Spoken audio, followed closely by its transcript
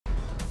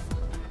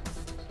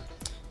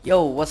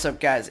Yo, what's up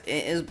guys?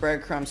 It is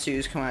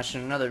Breadcrumbs2 coming at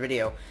you in another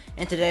video.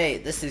 And today,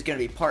 this is going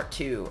to be part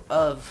 2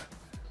 of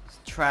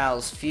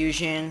Trials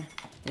Fusion.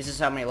 This is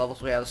how many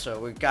levels we have. So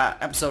we've got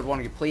episode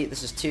 1 complete.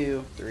 This is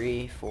 2,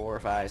 3, 4,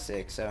 5,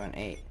 6, 7,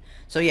 8.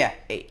 So yeah,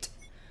 8.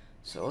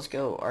 So let's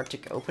go.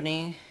 Arctic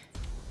Opening.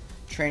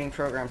 Training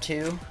Program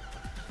 2.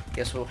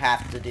 Guess we'll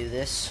have to do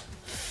this.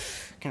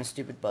 Kind of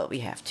stupid, but we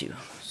have to.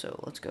 So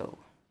let's go.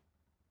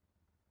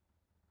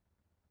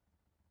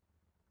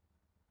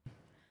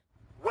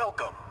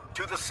 Welcome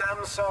to the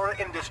Samsara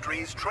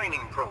Industries training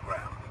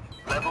program,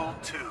 level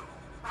 2.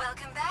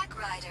 Welcome back,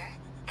 Ryder.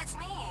 It's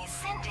me,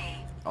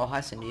 Cindy. Oh,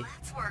 hi Cindy.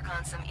 Let's work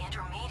on some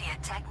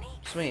intermediate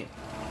techniques. Sweet.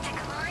 To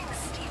climb the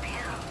steep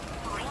hill,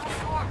 lean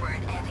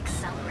forward and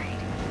accelerate.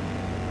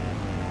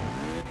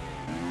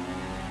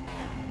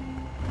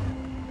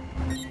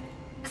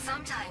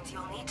 Sometimes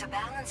you'll need to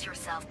balance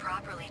yourself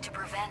properly to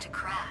prevent a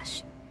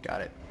crash.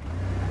 Got it.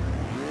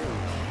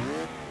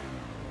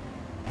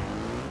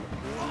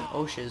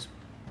 Oh shiz.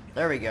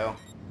 There we go.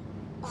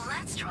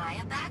 Let's try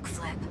a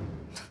backflip.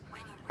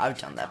 I've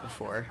done that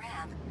before.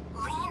 Ramp,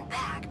 lean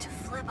back to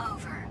flip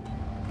over.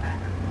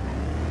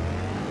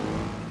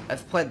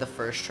 I've played the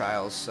first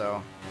Trials,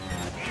 so...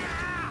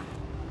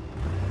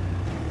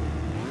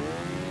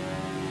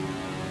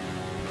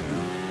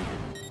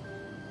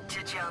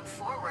 To jump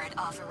forward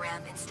off a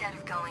ramp instead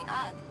of going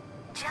up,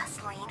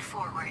 just lean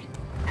forward.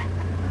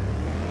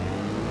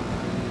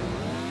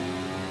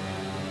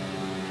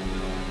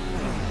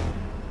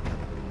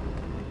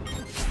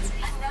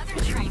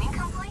 Another training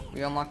complete?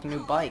 We unlocked a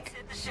new bike.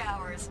 Hit the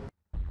showers.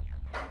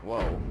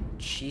 Whoa,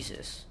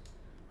 Jesus.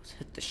 Let's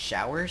hit the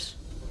showers?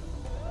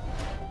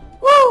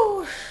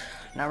 Woo!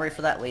 Not ready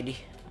for that, lady.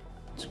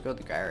 Let's go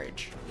to the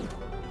garage.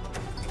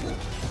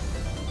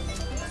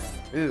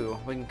 Ooh,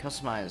 we can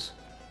customize.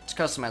 Let's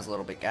customize a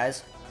little bit,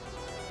 guys.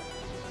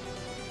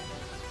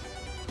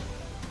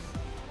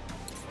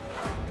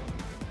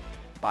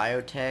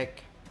 Biotech,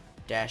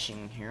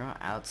 Dashing Hero,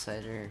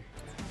 Outsider.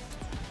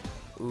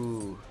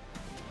 Ooh.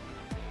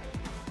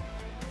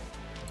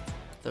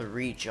 The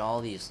reach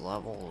all these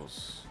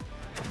levels.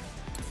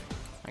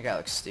 My guy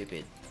looks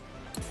stupid.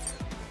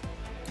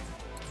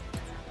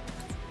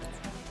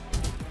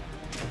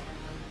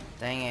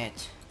 Dang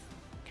it.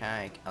 Can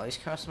I at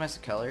least customize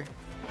the color?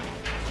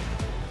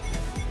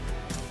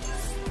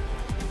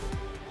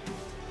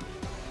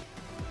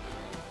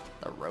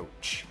 The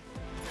roach.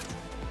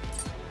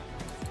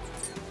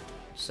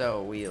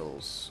 So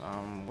wheels.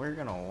 We're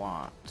gonna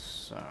want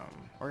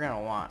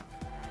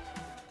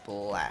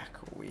black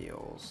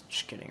wheels.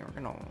 Just kidding.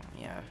 We're gonna,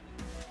 yeah.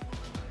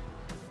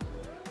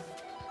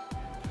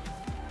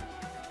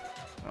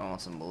 I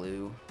want some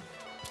blue.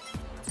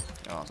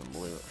 I want some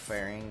blue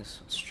fairings.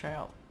 Let's try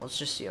out. Let's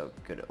just see how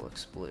good it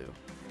looks blue.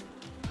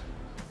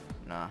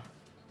 Nah.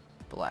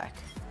 Black.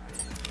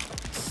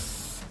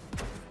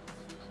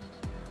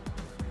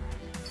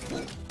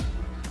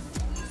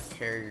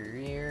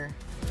 Carrier.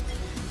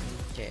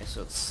 Okay,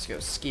 so let's go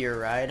skier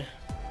ride.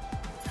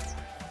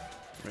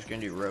 I'm just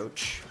gonna do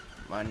Roach.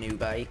 My new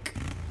bike.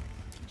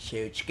 So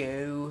let's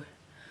go.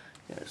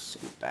 Gotta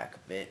sit back a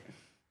bit.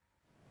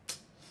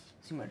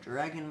 See my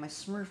dragon? My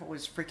Smurf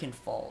always freaking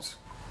falls.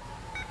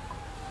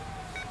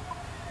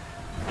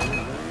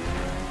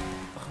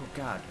 Oh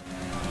god.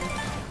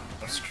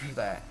 Oh, screw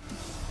that.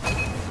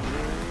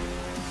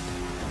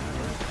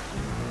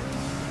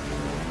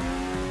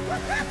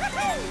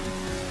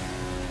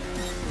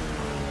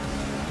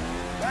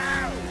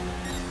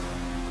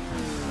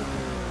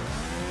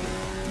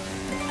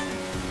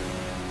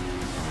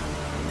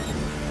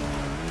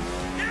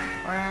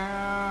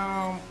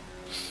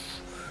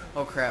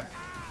 Oh crap.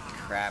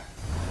 Crap.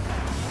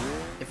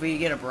 If we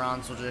get a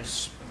bronze, we'll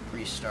just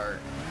restart.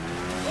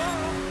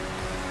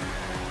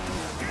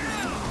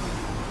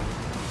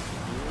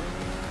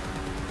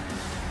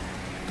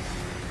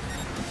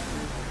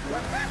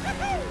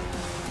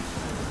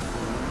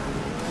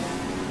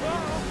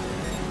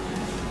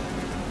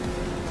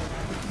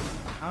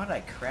 How did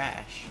I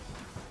crash?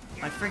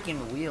 My freaking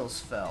wheels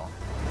fell.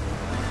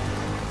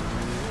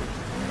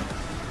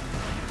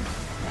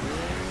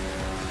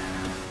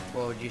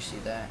 Whoa, did you see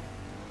that?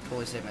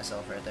 Totally saved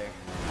myself right there.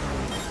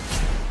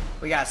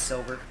 We got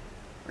silver.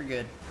 We're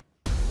good.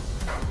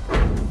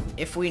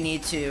 If we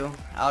need to,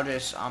 I'll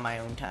just, on my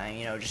own time,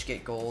 you know, just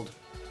get gold.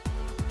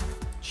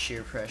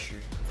 Sheer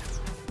pressure.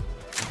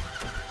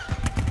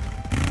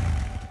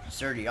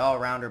 Sturdy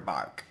all-rounder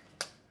bark.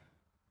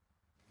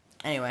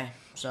 Anyway,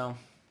 so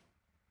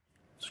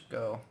let's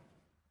go.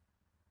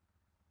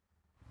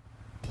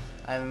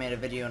 I haven't made a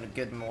video in a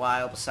good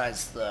while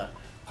besides the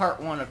part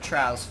 1 of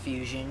Trials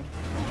Fusion.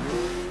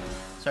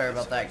 Sorry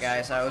about that,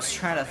 guys. I was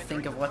trying to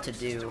think of what to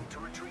do.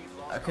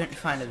 I couldn't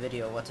find a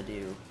video of what to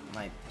do.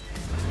 Like,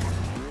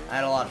 I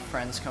had a lot of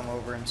friends come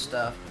over and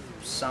stuff.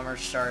 Summer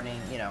starting,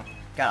 you know.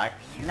 Got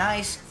a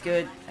nice,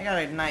 I got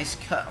a nice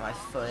cut on my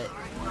foot.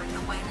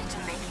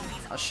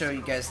 I'll show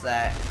you guys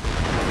that.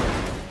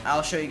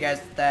 I'll show you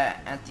guys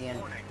that at the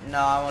end. No,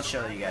 I won't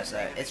show you guys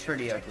that. It's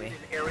pretty ugly. In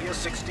Area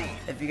 16.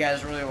 If you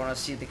guys really want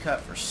to see the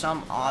cut for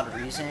some odd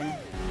reason,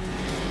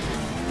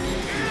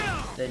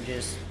 then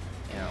just,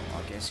 you know,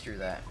 okay, screw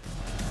that.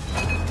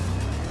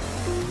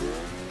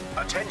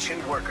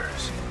 Attention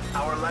workers.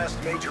 Our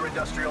last major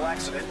industrial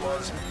accident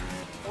was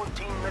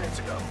 14 minutes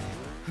ago.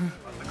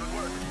 Up the good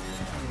work.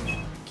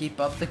 Keep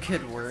up the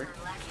good work.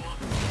 Lucky.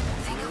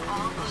 Think of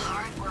all the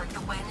hard work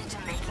that went into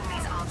making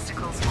these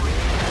obstacles for you.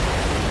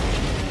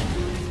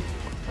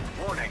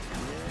 Warning.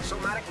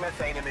 Somatic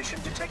methane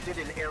emission detected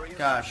in area...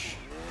 Gosh.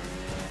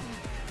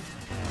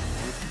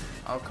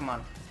 Oh, come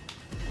on.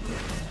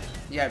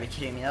 You gotta be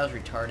kidding me, that was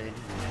retarded.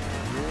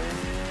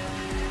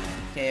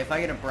 Okay, if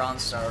I get a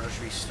bronze star, I'll just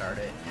restart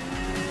it.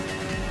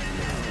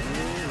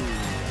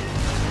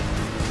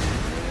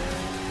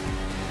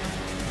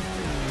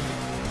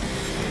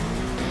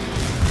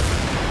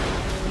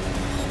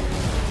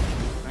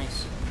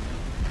 Nice.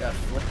 Got a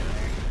flip in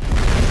there.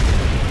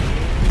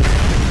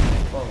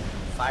 Whoa,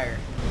 fire.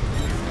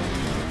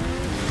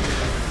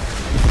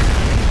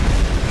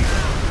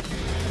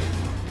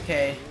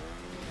 Okay,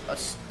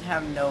 let's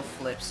have no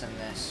flips in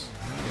this.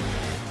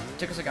 It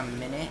took us like a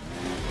minute.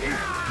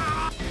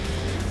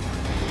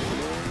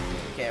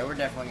 Okay, we're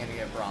definitely gonna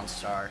get a bronze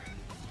star.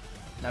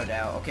 No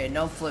doubt. Okay,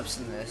 no flips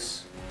in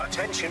this.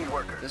 Attention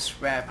workers.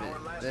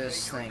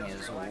 This thing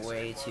is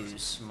way too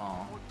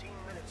small.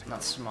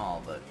 Not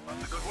small, but... Up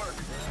the good work.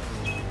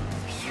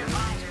 You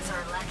fighters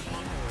are lucky.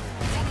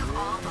 Think of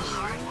all the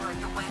hard work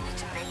that went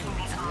into making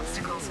these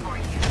obstacles for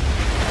you.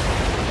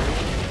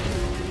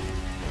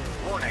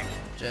 Warning.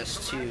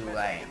 just too,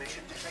 like,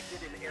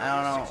 I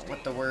don't know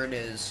what the word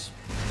is.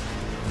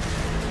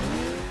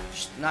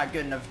 Just not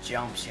good enough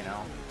jumps, you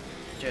know.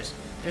 Just,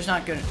 there's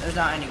not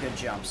any good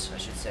jumps, I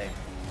should say.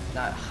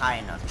 Not high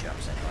enough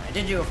jumps, anyway. I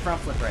did do a front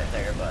flip right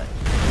there, but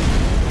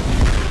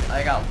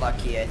I got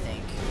lucky, I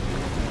think.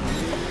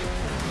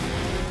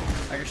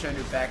 I could show you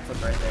a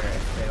backflip right there,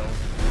 it failed.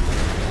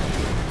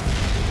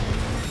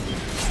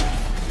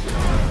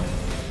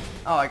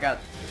 Oh, I got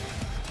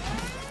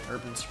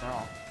Urban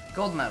Sprawl.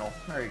 Gold medal.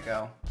 There you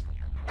go.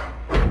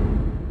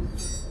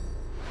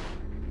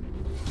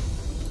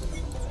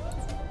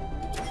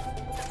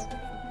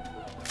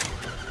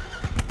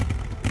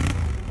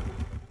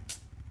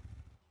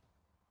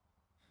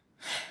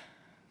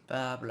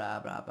 Blah blah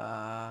blah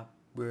blah.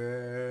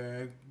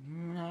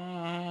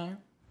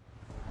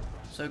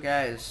 So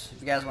guys, if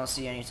you guys want to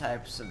see any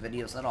types of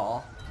videos at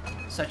all,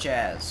 such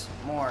as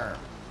more,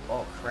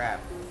 oh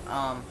crap,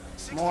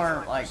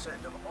 more like,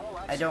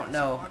 I don't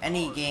know,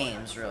 any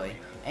games really,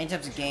 any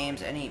types of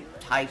games, any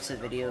types of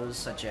videos,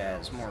 such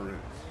as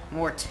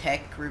more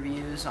tech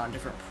reviews on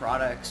different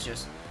products,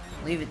 just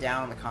leave it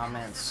down in the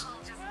comments.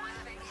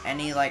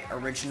 Any like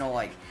original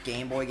like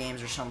Game Boy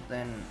games or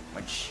something,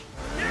 which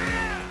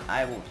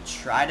I will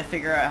try to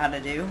figure out how to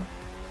do.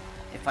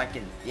 If I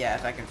can, yeah,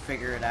 if I can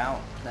figure it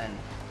out, then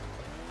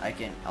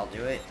I'll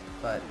do it.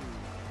 But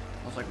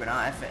looks like we're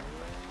not.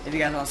 If you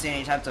guys want to see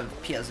any types of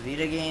PS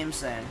Vita games,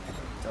 then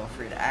feel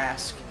free to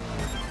ask.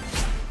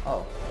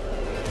 Oh.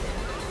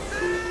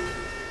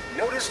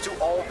 Notice to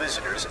all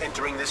visitors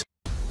entering this.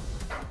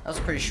 That was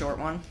a pretty short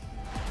one.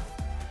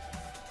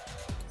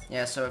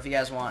 Yeah, so if you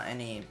guys want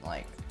any,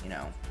 like, you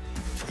know,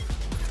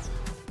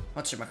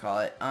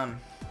 whatchamacallit,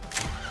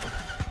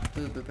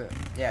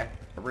 yeah,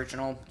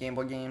 original Game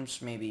Boy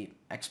games, maybe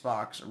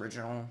Xbox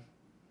original,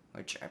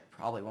 which I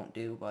probably won't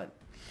do, but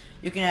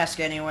you can ask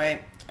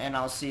anyway, and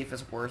I'll see if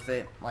it's worth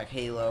it, like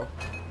Halo.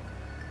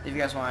 If you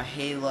guys want a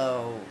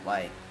Halo,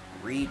 like,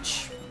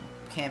 Reach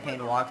campaign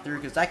walkthrough,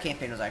 because that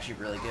campaign was actually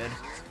really good.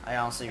 I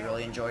honestly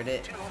really enjoyed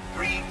it.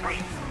 233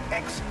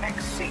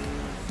 XXC.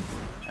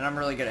 And I'm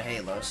really good at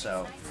Halo,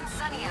 so. It's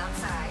sunny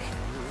outside.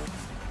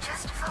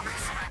 Just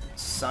focus on.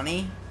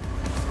 Sunny?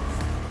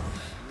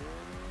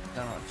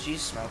 Don't know if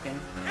she's smoking.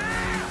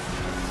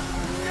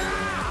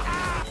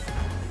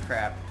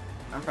 Crap.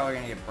 I'm probably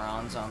gonna get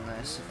bronze on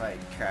this if I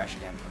crash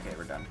again. Okay,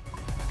 we're done.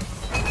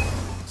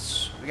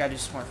 We gotta do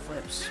some more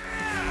flips.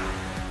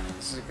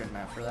 This is a good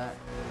map for that.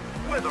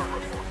 Weather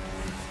report.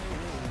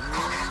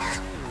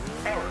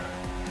 Error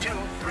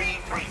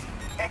 233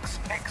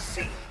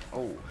 XXC.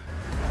 Oh.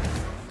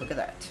 Look at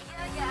that.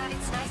 Yeah,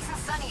 it's nice and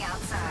sunny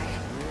outside.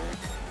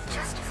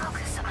 Just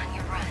focus on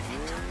your run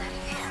and don't let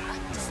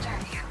him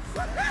disturb you.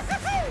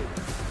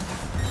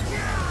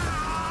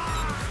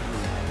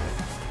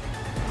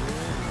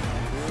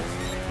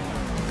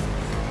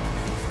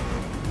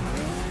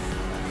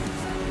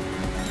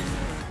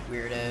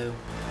 Weirdo.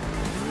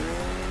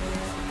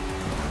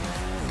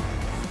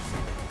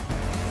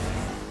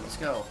 Let's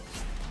go.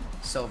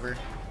 Silver.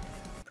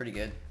 Pretty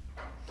good.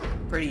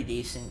 Pretty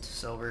decent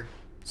silver.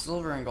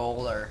 Silver and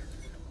gold are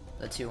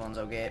the two ones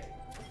I'll get.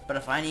 But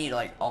if I need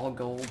like all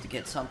gold to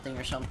get something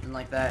or something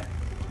like that,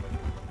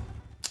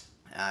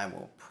 I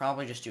will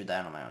probably just do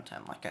that on my own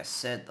time, like I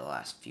said the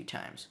last few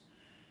times.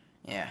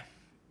 Yeah.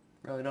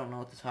 Really don't know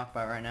what to talk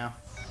about right now.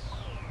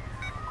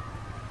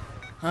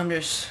 I'm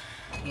just,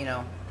 you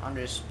know, I'm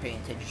just paying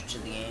attention to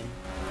the game.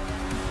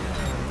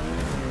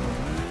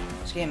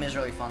 This game is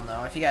really fun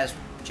though. If you guys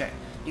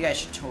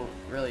should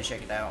really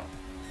check it out.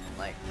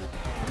 Like,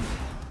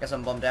 I guess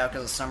I'm bummed out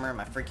because of summer.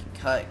 My freaking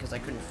cut because I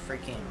couldn't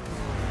freaking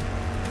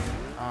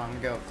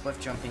go cliff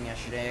jumping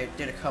yesterday. I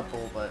did a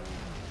couple,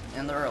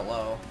 and they were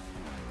low.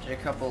 Did a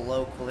couple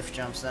low cliff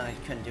jumps, then I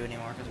couldn't do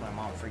anymore because my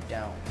mom freaked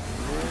out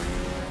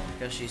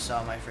because she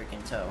saw my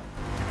freaking toe.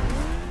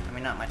 I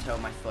mean, not my toe,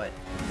 my foot.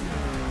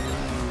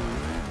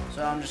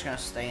 So I'm just gonna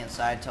stay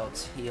inside till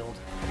it's healed,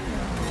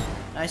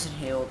 nice and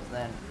healed.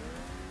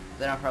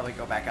 Then I'll probably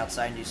go back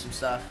outside and do some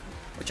stuff.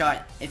 Which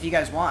if you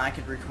guys want, I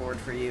could record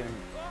for you and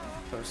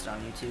post on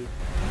YouTube.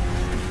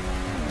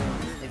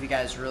 If you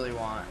guys really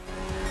want.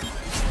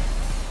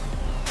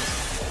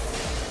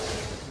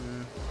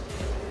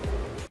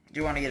 I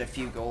do want to get a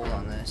few gold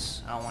on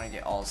this. I don't want to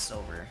get all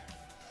silver.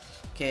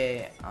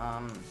 Okay,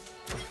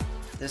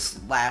 this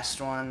last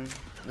one,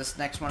 this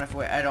next one, if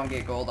I don't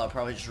get gold, I'll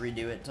probably just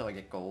redo it until I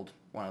get gold.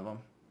 One of them.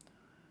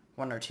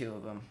 One or two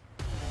of them.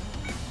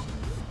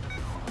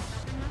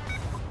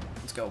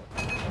 Let's go.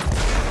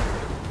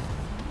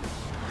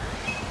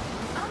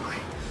 Oh,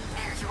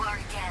 there you are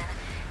again.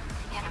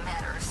 In a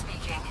matter of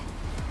speaking.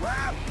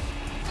 Wow.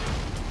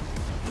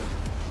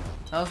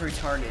 That was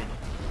retarded.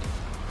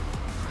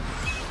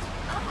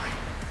 Oh,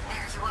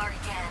 there you are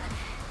again.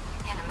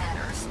 In a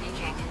matter of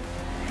speaking.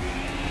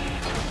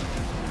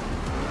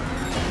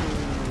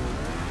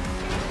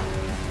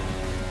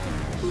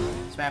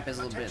 This map is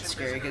a little bit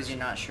scary because you're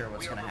not sure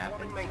what's gonna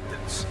happen.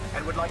 Maintenance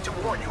and would like to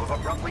warn you of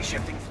abruptly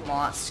shifting Well,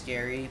 not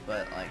scary,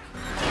 but like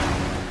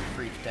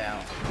freaked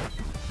out.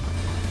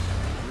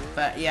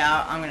 But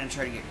yeah, I'm gonna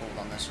try to get gold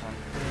on this one.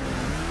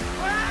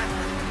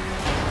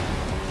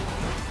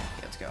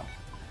 Okay, let's go.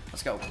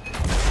 Let's go.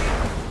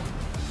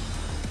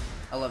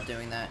 I love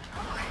doing that.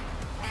 Oh,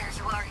 there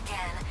you are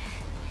again.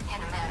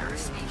 In a matter of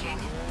speaking.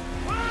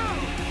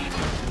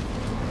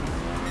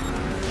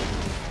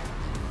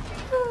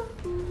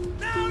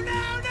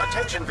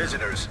 Attention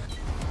visitors.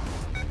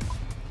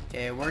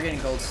 Okay, we're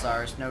getting gold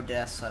stars, no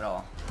deaths at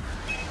all.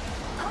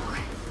 Oh,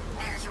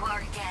 there you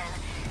are again.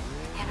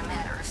 In a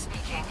matter of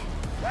speaking.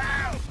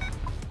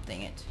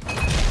 Dang it.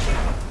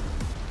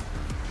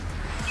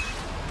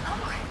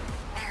 Oh,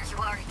 there you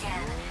are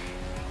again.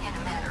 In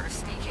a matter of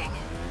speaking.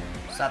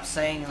 Stop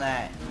saying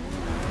that.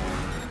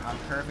 I'm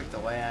perfect the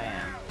way I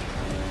am.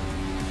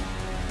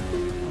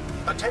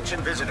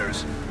 Attention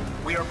visitors.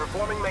 We are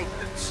performing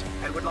maintenance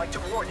and would like to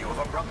warn you of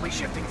abruptly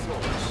shifting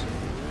floors.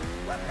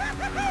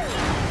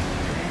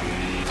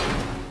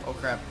 Oh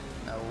crap.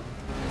 No.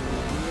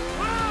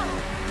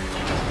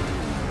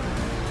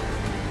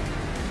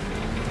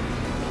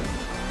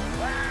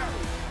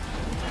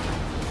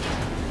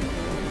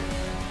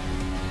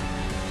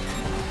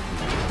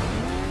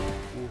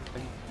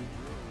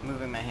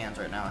 Moving my hands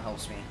right now, it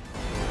helps me.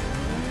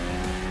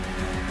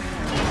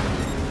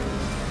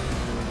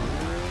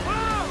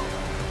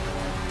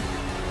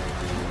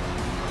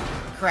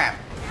 Crap.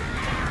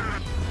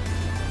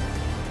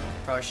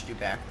 Probably should do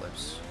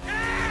backflips.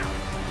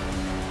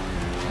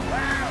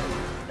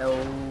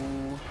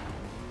 No.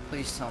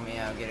 Please tell me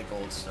I'll get a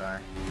gold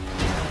star.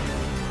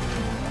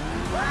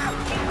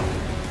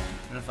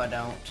 And if I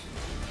don't,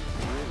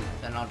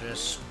 then I'll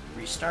just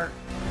restart.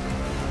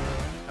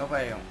 I hope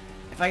I don't.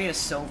 If I get a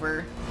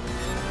silver,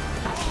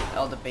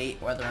 I'll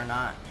debate whether or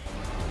not.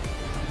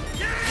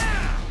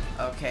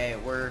 Okay,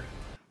 we're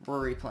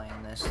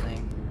replaying this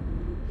thing.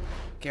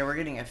 Okay, we're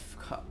getting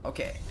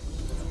okay.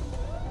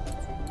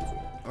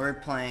 We're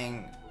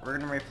gonna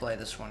replay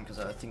this one because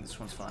I think this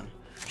one's fun.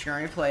 Just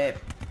gonna replay it,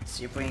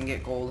 see if we can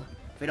get gold.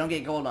 If we don't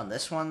get gold on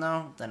this one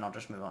though, then I'll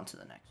just move on to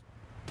the next.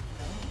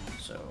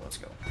 So let's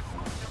go.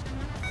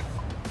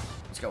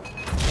 Let's go.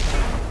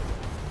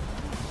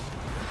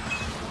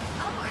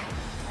 Oh,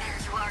 there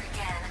you are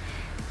again.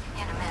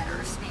 In a matter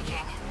of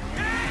speaking.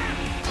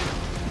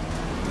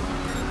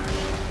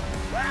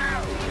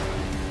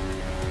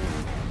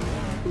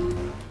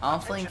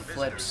 Offlane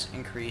flips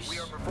increase. We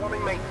are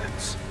performing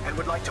maintenance and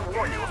would like to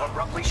warn you of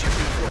abruptly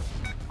shifting floors.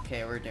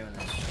 Okay, we're doing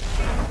this.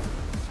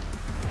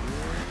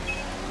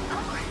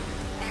 Oh,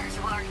 there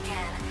you are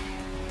again.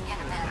 In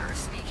a matter of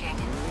speaking.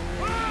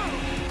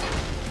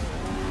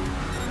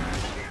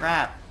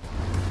 Crap.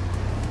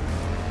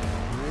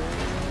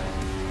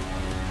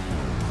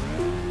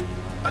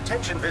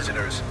 Attention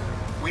visitors.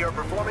 We are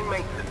performing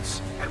maintenance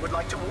and would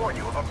like to warn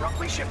you of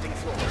abruptly shifting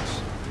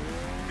floors.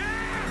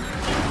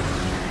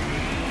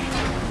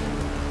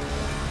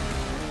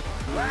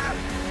 Wow.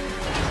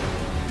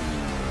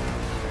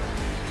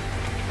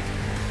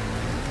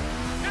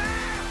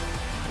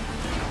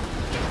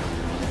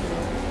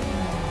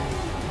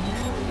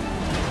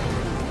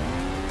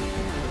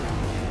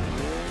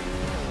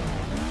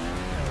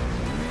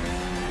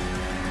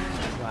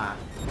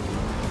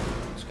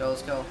 Let's go,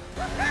 let's go.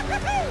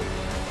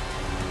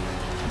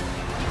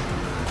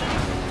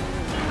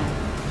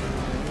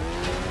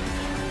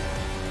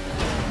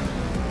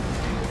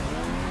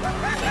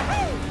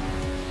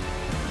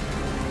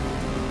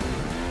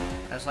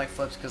 I just like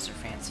flips because they're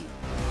fancy.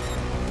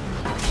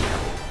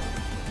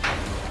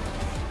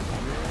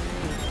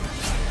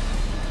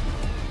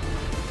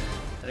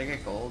 Did I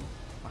get gold?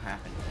 What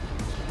happened?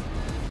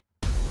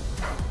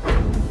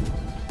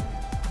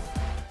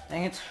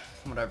 Dang it.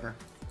 Whatever.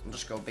 I'll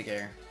just go big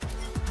air.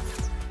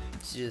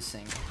 Let's do this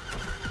thing.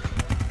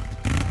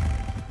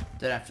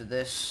 Then after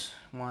this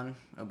one,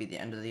 it'll be the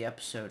end of the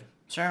episode.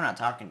 Sorry I'm not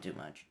talking too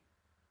much.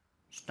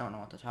 Just don't know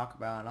what to talk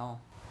about at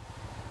all.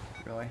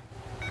 Really.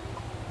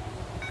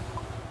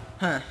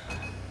 Huh.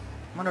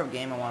 I wonder what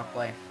game I want to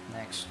play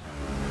next.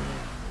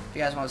 If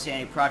you guys want to see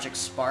any Project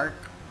Spark,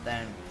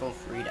 then feel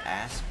free to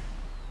ask.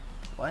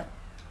 What?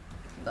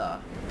 The...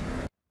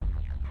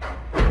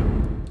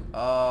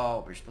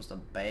 Oh, we're supposed to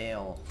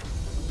bail.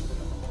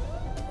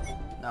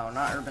 No,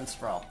 not Urban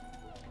Sprawl.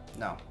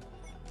 No.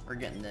 We're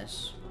getting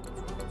this.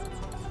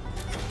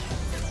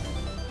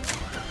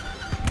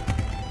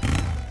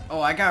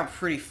 Oh, I got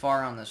pretty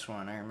far on this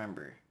one, I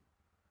remember.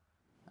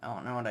 I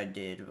don't know what I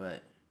did,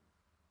 but...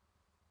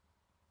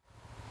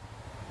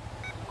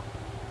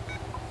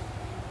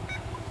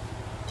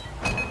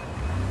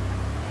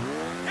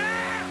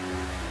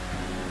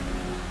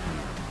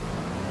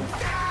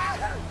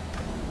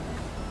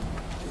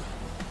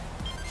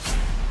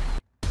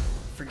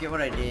 Forget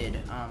what I did.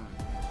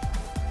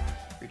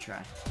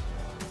 Retry.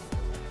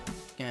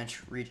 Gonna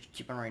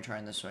keep on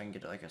retrying this so I can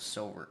get like a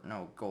silver,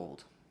 no,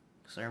 gold.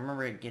 Cause I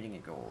remember getting a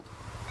gold.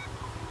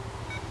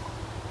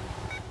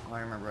 Oh,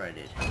 I remember what I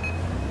did.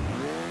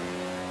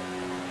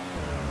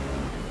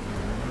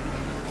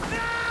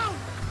 No!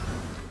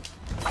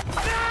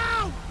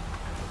 No!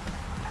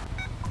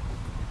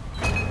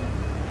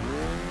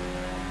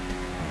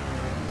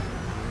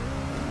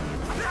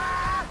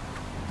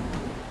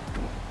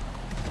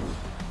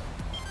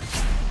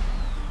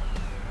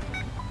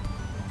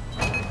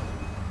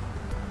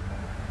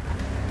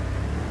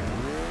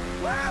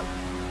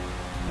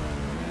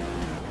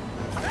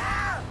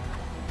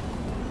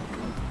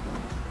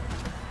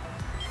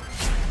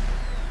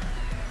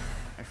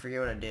 I forget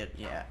what I did.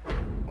 Yeah.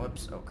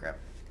 Whoops. Oh crap.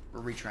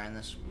 We're retrying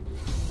this.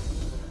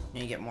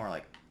 Need to get more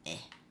like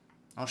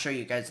I'll show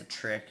you guys a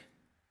trick.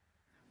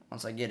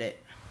 Once I get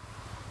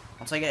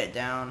it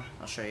down,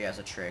 I'll show you guys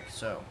a trick.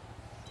 So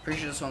pretty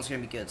sure this one's gonna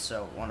be good.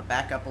 So want to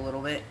back up a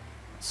little bit.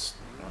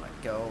 Want to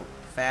go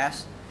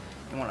fast.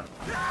 You want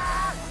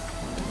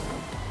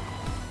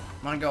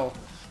to go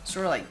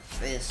sort of like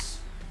this,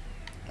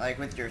 like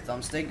with your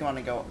thumbstick. You want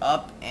to go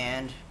up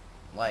and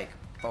like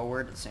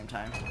forward at the same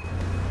time.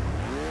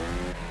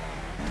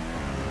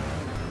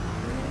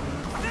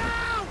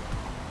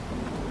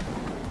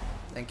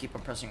 Then keep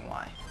on pressing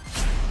Y.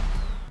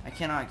 I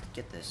cannot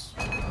get this.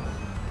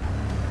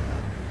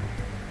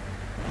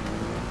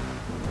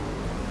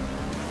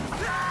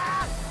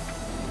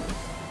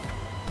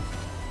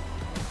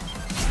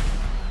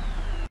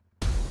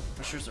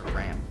 Wish there's a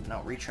ramp.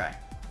 No, retry.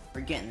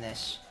 We're getting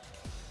this.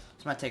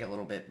 This might take a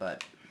little bit,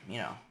 but, you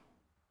know.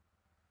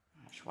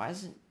 Gosh, why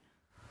is it...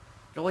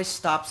 It always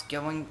stops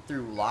going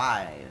through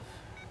live.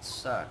 It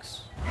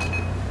sucks.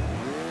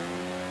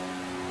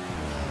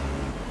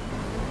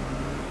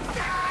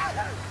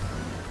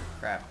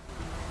 Crap.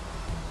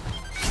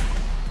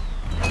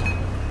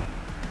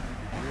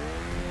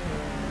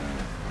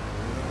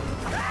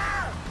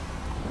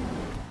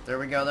 There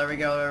we go, there we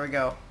go, there we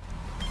go.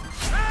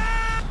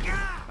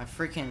 My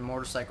freaking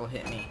motorcycle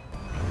hit me.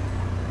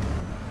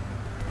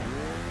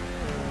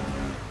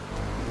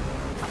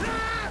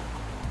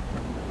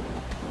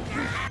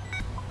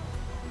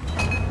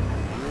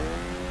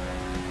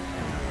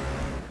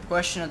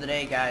 Question of the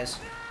day, guys.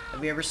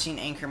 Have you ever seen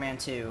Anchorman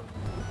 2?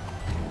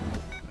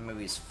 The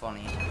movie's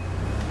funny.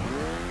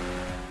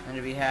 And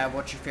if you have,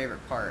 what's your favorite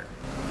part?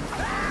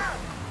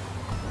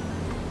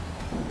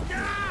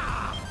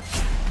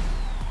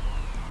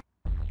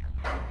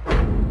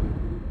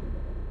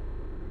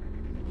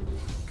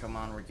 Come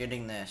on, we're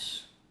getting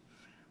this.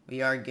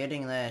 We are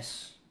getting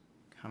this.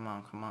 Come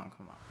on, come on,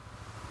 come on.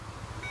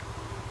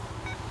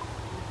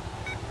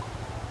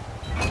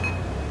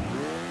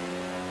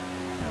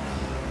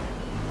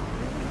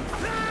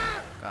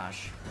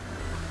 Gosh.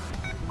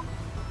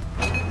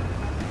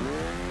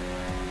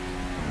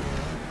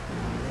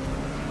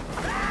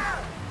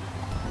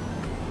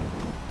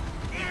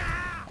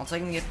 Once I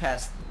can get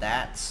past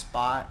that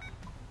spot,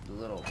 the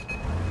little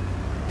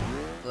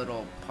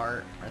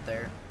part right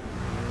there.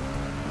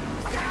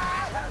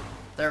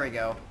 There we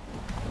go.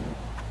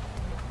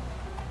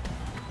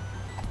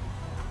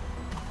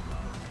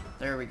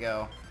 There we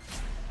go.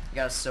 We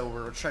got a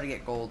silver. We'll try to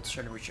get gold.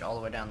 Try to reach all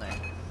the way down there.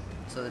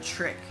 So the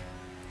trick.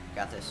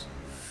 Got this.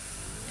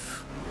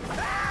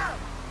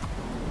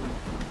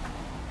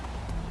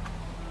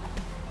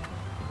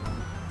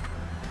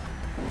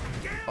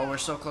 Oh, we're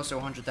so close to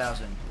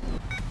 100,000.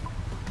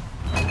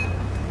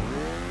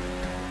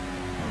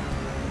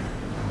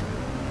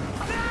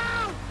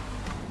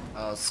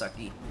 Oh,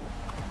 sucky.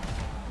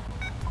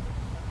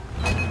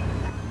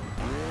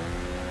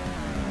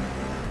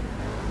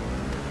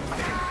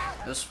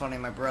 It was funny,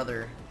 my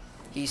brother,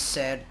 he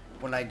said,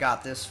 when I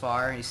got this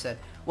far, he said,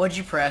 "What'd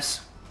you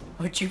press?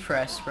 What'd you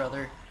press,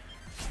 brother?"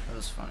 It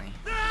was funny.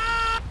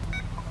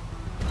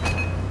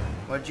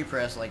 What'd you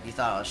press? Like, you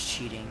thought I was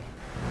cheating.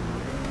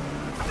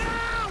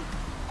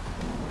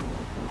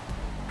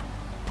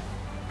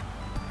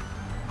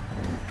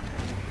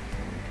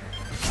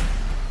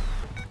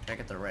 Check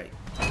it the right.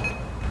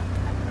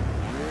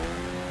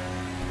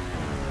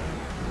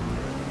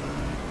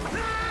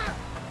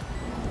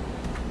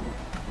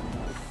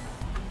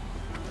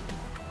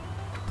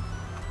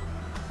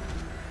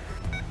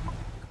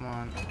 Come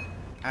on.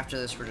 After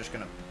this, we're just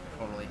gonna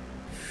totally...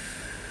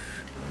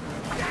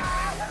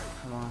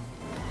 Come on.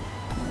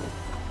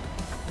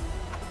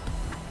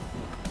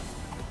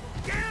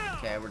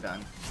 Okay, we're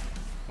done.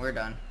 We're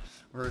done.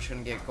 We're just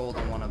gonna get gold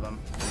on one of them.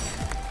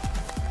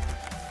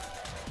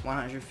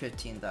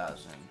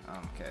 115,000.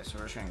 Okay, so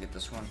we're just gonna get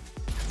this one.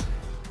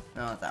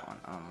 No, not that one.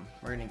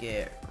 We're gonna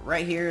get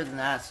right here, then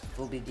that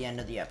will be the end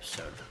of the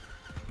episode.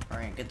 We're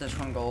gonna get this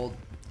one gold,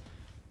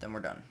 then we're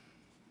done.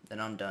 Then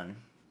I'm done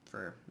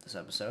for this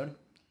episode.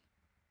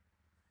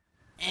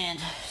 And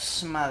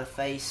smiley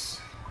face.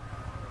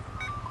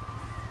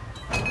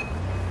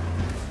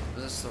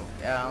 Was this the?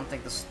 Yeah, I don't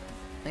think this.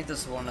 I think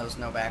this is one of those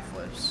no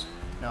backflips.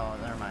 No,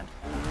 never mind.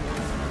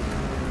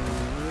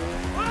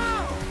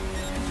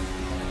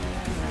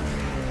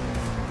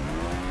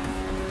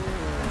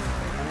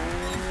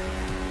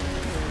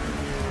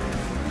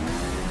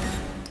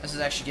 This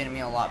is actually getting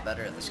me a lot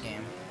better at this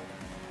game.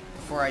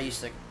 Before I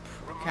used to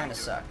kind of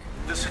suck.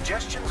 The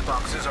suggestions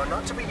boxes are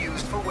not to be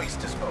used for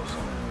waste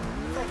disposal.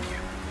 Thank you.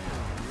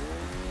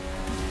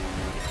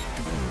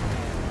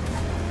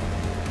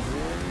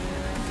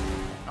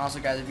 Also,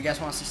 guys, if you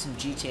guys want to see some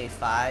GTA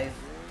 5...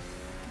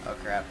 Oh,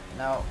 crap.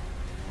 No.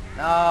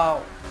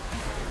 No!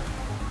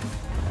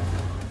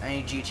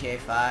 Any GTA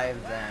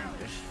 5, then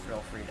just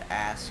feel free to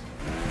ask.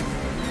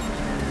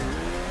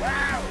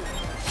 Wow!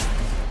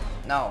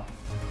 No.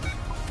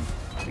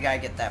 We gotta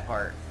get that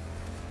part.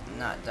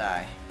 Not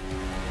die.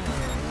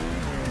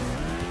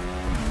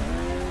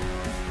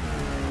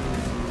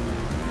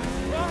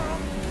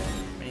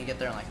 When you get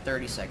there in like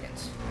 30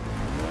 seconds.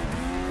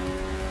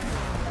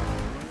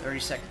 30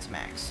 seconds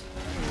max.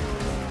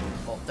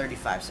 Well,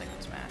 35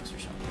 seconds max or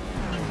something.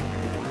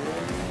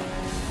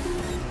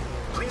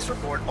 Please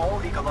report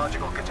all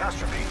ecological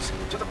catastrophes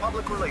to the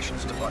Public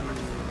Relations Department.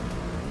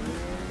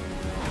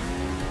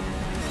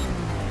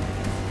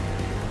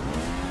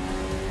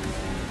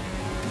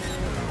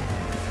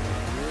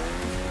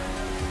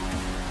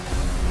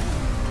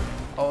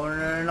 Oh,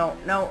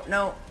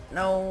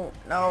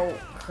 no,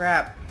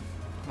 crap.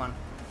 Come on.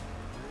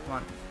 Come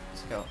on,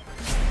 let's go.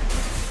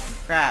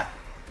 Crap.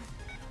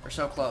 We're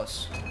so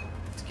close.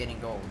 It's getting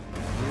gold.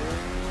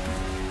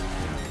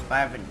 If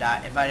I didn't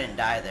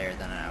die there,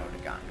 then I would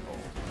have gotten gold.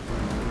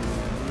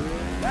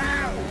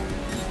 Wow!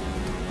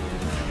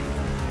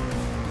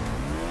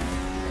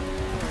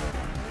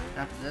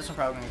 After this, I'm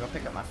probably gonna go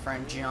pick up my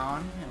friend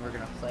John, and we're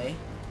gonna play.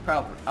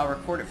 Probably, I'll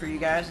record it for you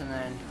guys, and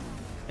then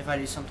if I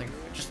do something,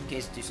 just in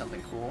case I do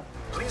something cool.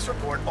 Please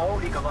report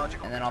all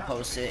ecological. And then I'll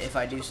post it if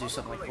I do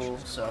something cool.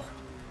 So,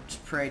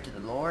 just pray to the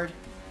Lord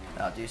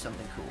that I'll do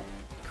something cool.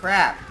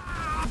 Crap.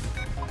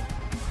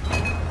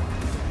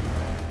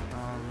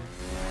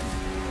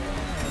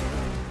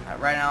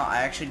 Right now,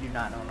 I actually do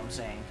not know what I'm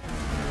saying.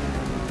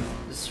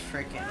 This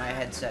freaking my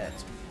headset,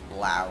 it's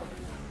loud.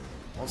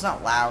 Well, it's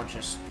not loud,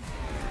 just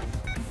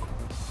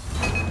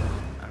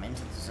I'm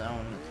into the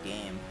zone of the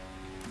game.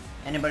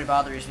 Anybody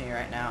bothers me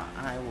right now,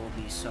 I will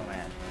be so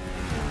mad.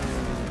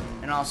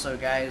 And also,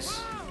 guys,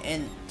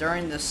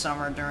 during the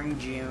summer, during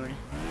June,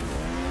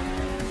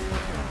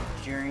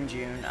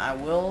 I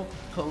will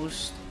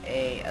post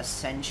a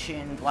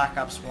Ascension Black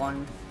Ops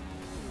 1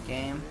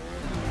 game.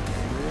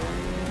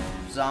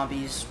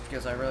 Zombies,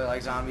 because I really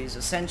like zombies.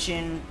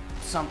 Ascension,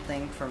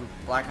 something from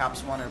Black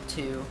Ops 1 or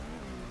 2.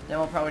 Then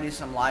we'll probably do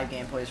some live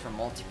gameplays for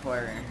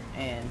multiplayer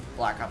and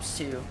Black Ops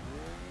 2.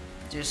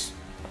 Just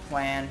a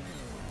plan,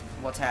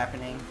 what's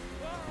happening.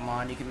 Come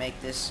on, you can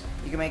make this.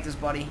 You can make this,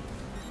 buddy.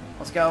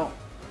 Let's go.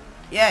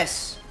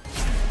 Yes!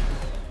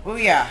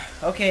 Booyah!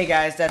 Okay,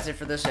 guys, that's it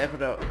for this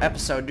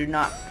episode.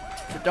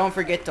 Don't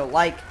forget to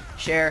like,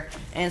 share,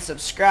 and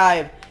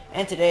subscribe.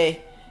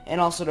 And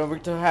also don't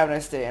forget to have a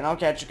nice day. And I'll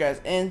catch you guys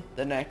in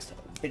the next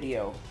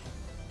video.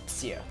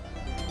 See ya.